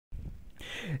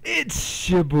It's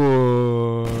your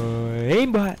boy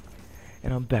Aimbot,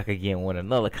 and I'm back again with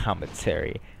another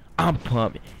commentary. I'm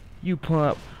pumped, you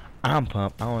pumped, I'm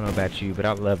pumped. I don't know about you, but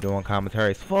I love doing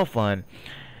commentaries for fun.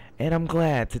 And I'm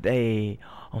glad today,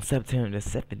 on September the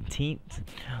 17th,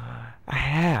 I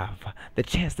have the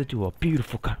chance to do a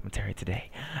beautiful commentary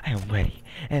today. I am ready,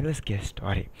 and let's get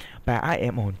started. But I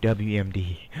am on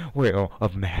WMD, World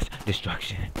of Mass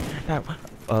Destruction. Bad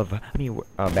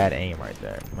aim right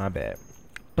there, my bad.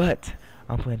 But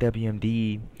I'm playing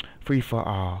WMD free for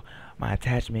all. My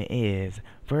attachment is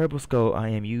variable scope. I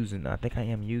think I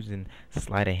am using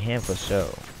sleight of hand for show.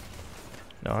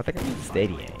 No, I think I'm using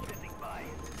steady aim.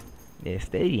 Yeah,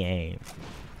 steady aim.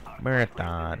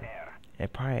 Marathon.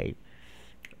 And probably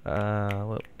we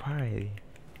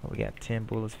got 10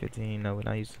 bullets, 15. No, we're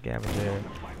not using scavenger.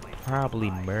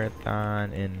 Probably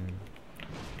marathon and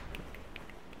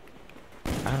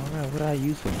I don't know what I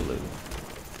use for blue.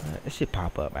 It should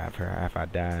pop up after I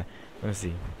die. Let's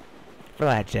see.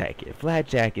 Flat jacket,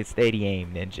 steady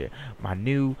aim, ninja. My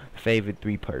new favorite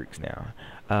 3 perks now.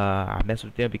 I mess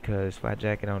with them because flat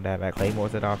jacket don't die back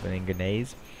claymores that often and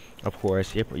grenades. Of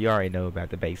course, you already know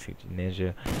about the basic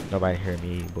ninja. Nobody heard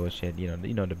me bullshit. You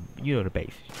know the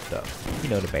basic stuff. You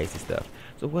know the basic stuff.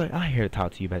 So what I'm here to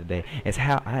talk to you about today is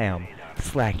how I am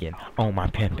slacking on my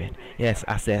pimping. Yes,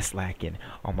 I said slacking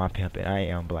on my pimping. I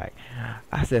am black.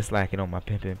 I said slacking on my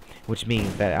pimping, which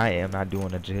means that I am not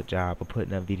doing a good job of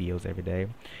putting up videos every day.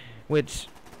 Which,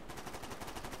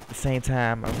 at the same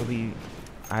time,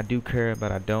 I do care,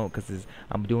 but I don't, because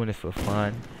I'm doing this for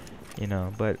fun, you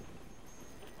know. But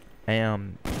I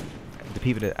am the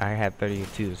people that I have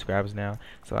 32 subscribers now,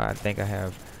 so I think I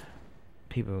have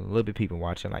a little bit people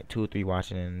watching, like 2 or 3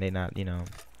 watching, and they not,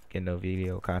 getting no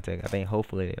video content. I think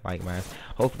hopefully they like mine.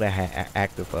 Hopefully I had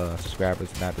active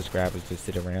subscribers, not subscribers just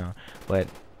sit around,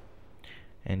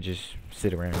 and just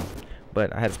sit around.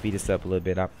 But I had to speed this up a little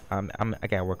bit. I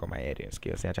gotta work on my editing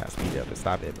skills. See, I try to speed it up and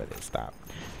stop it, but it stopped.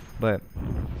 But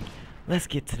let's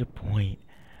get to the point.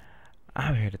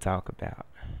 I'm here to talk about.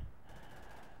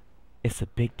 It's a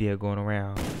big deal going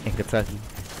around in Kentucky,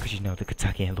 because you know the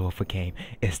Kentucky and Louisville game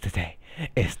is today.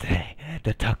 It's today.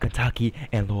 The Kentucky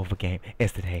and Louisville game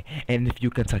is today. And if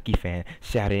you're a Kentucky fan,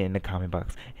 shout it in the comment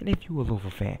box. And if you're a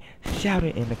Louisville fan, shout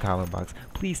it in the comment box.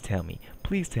 Please tell me.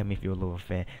 Please tell me if you're a Louisville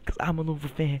fan, because I'm a Louisville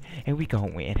fan, and we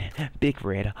gonna win. Big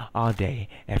Red all day,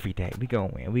 every day. We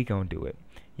gonna win. We gonna do it.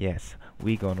 Yes,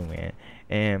 we gonna win.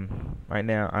 And right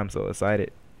now, I'm so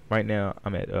excited. Right now,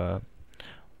 I'm at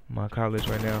my college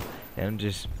right now, and I'm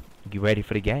just get ready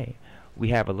for the game. We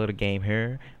have a little game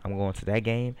here. I'm going to that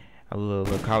game, a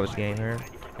little college game here,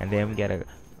 and then we got a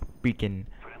freaking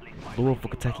Louisville,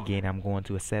 Kentucky game I'm going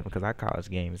to at 7, because our college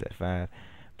game is at 5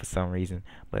 for some reason.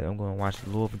 But I'm going to watch the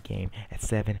Louisville game at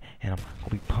 7, and I'm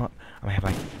gonna be pumped. I'm gonna have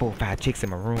like 4 or 5 chicks in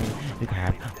my room. We're gonna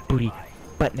have booty,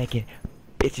 butt naked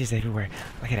bitches everywhere.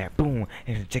 Look at that, boom,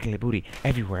 and chicken booty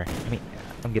everywhere. I mean,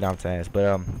 I'm getting off task,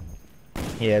 but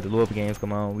yeah, the Louisville games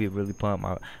come on. We really pumped.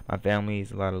 My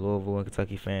family's a lot of Louisville and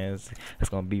Kentucky fans. It's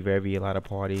gonna be a lot of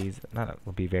parties. Not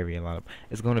gonna be a lot of.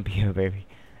 It's gonna be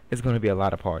a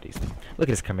lot of parties. Look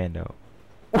at this commando.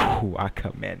 Ooh, I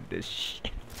command this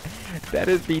shit. That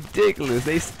is ridiculous.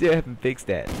 They still haven't fixed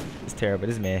that. It's terrible.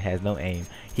 This man has no aim.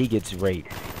 He gets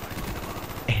raped,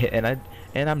 and I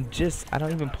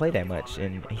don't even play that much,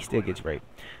 and he still gets raped.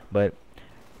 But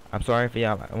I'm sorry for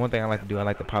y'all. One thing I like to do, I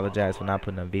like to apologize for not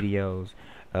putting up videos,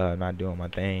 not doing my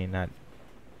thing, not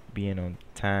being on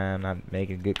time, not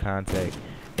making good content.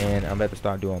 And I'm about to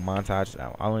start doing montages.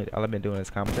 All I've been doing is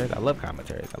commentaries. I love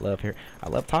commentaries. I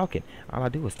love talking. All I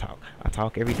do is talk. I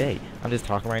talk every day. I'm just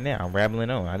talking right now. I'm rambling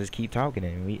on. I just keep talking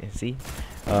and see.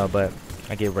 But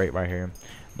I get raped right here.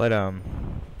 But I'm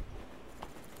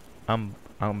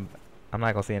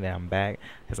not gonna say that I'm back,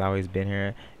 because I always been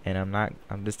here, and I'm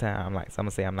this time I'm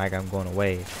gonna say I'm going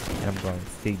away, and I'm gonna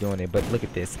still doing it. But look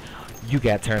at this. You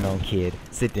got turned on, kid.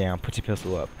 Sit down, put your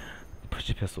pistol up,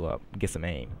 get some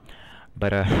aim.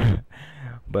 But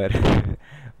but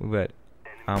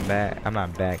I'm back. I'm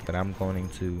not back, but I'm going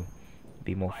to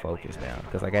be more focused now,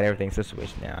 because I got everything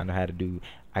situated now. I know how to do.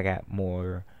 I got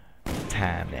more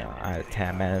time now. I have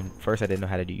time, man. First I didn't know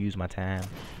how to use my time.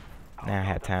 Now I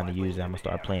have time to use it. I'm gonna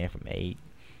start playing from 8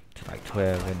 to like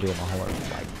 12 and doing my homework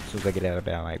like as soon as I get out of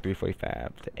bed, like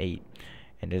 3:45 to 8,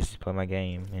 and just play my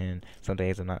game. And some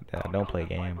days I don't play a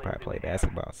game, probably play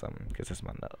basketball or something, because it's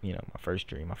my my first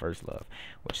dream, my first love,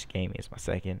 which game is my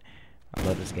second. I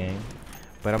love this game,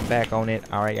 but I'm back on it.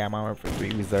 I already got my for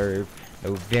 3 reserve.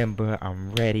 November,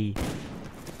 I'm ready.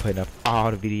 Putting up all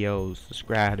the videos.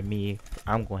 Subscribe to me.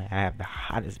 I'm gonna have the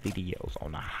hottest videos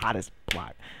on the hottest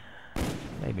block.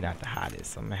 maybe not the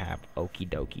hottest. I'm gonna have okie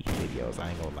dokie videos. I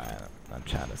ain't gonna lie. I'm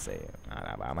trying to say it.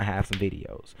 I'm gonna have some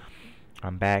videos.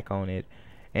 I'm back on it,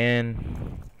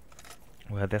 and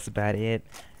well, that's about it.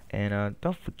 And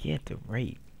don't forget to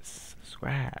rate,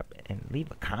 subscribe, and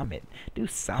leave a comment. Do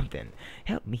something.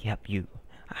 Help me help you.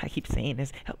 I keep saying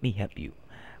this. Help me help you.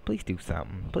 Please do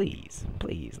something. Please,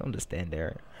 please. Don't just stand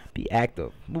there. Be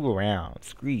active. Move around.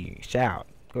 Scream. Shout.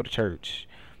 Go to church.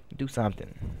 Do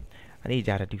something. I need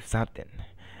y'all to do something.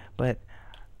 But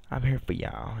I'm here for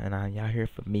y'all, and y'all here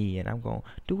for me, and I'm gonna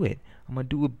do it. I'm gonna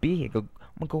do it big. I'm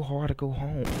gonna go hard to go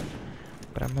home.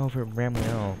 But I'm over rambling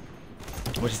on.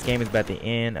 Which this game is about to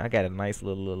end. I got a nice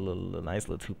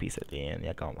little two-piece at the end.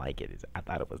 Y'all gonna like it. I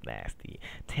thought it was nasty.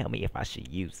 Tell me if I should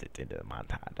use it in the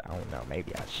montage. I don't know.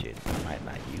 Maybe I should. I might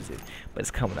not use it. But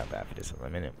it's coming up after this in a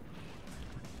minute.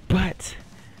 But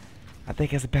I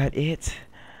think that's about it.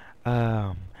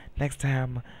 Next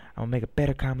time I'm gonna make a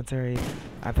better commentary.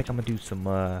 I think I'm gonna do some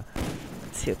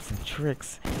tips and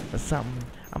tricks or something.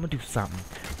 I'm gonna do something.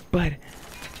 But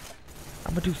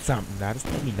I'm gonna do something now.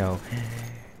 Just let me know.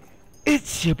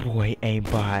 It's your boy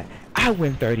Aimbot. I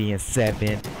win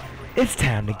 30-7. It's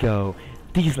time to go.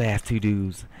 These last two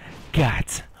dudes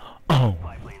got on.